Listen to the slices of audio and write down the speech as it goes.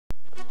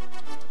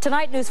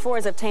Tonight, News 4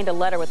 has obtained a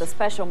letter with a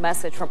special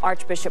message from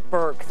Archbishop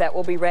Burke that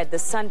will be read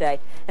this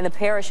Sunday in the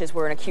parishes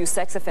where an accused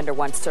sex offender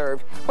once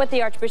served. What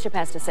the Archbishop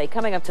has to say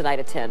coming up tonight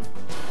at 10.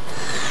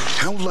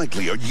 How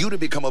likely are you to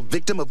become a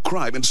victim of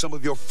crime in some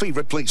of your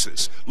favorite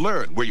places?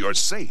 Learn where you're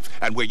safe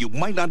and where you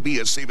might not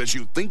be as safe as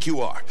you think you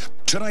are.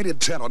 Tonight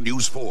at 10 on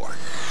News 4.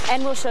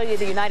 And we'll show you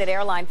the United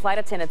Airline flight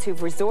attendants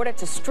who've resorted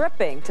to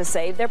stripping to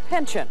save their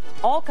pension.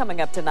 All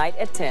coming up tonight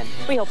at 10.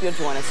 We hope you'll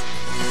join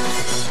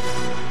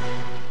us.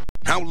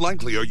 How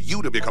likely are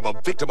you to become a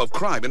victim of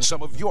crime in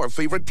some of your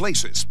favorite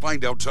places?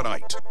 Find out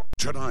tonight.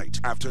 Tonight,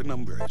 after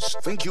Numbers.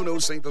 Think you know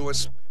St.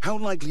 Louis? How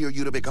likely are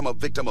you to become a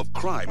victim of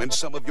crime in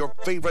some of your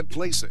favorite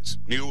places?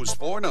 News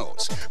 4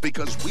 knows,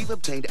 because we've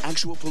obtained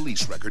actual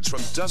police records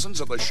from dozens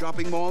of the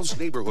shopping malls,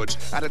 neighborhoods,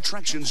 and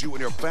attractions you and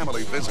your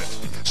family visit.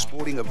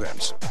 Sporting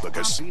events, the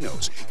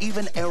casinos,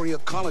 even area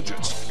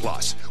colleges.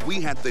 Plus, we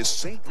had this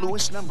St.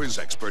 Louis numbers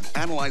expert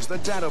analyze the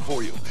data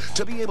for you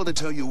to be able to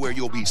tell you where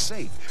you'll be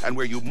safe and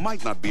where you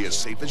might not be as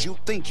safe as you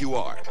think you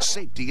are.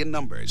 Safety in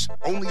Numbers.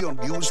 Only on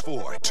News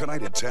 4,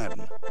 tonight at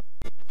 10.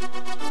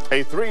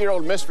 A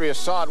 3-year-old mystery is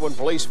solved when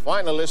police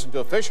finally listened to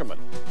a fisherman.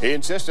 He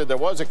insisted there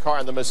was a car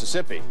in the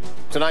Mississippi.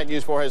 Tonight,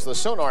 News 4 has the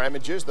sonar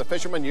images the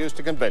fisherman used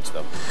to convince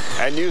them.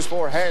 And News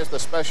 4 has the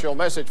special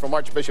message from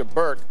Archbishop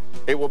Burke.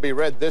 It will be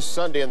read this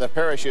Sunday in the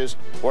parishes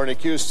where an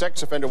accused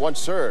sex offender once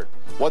served.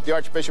 What the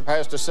Archbishop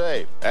has to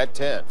say at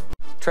 10.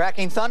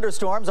 Tracking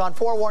thunderstorms on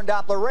forewarned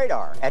Doppler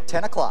radar at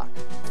 10 o'clock.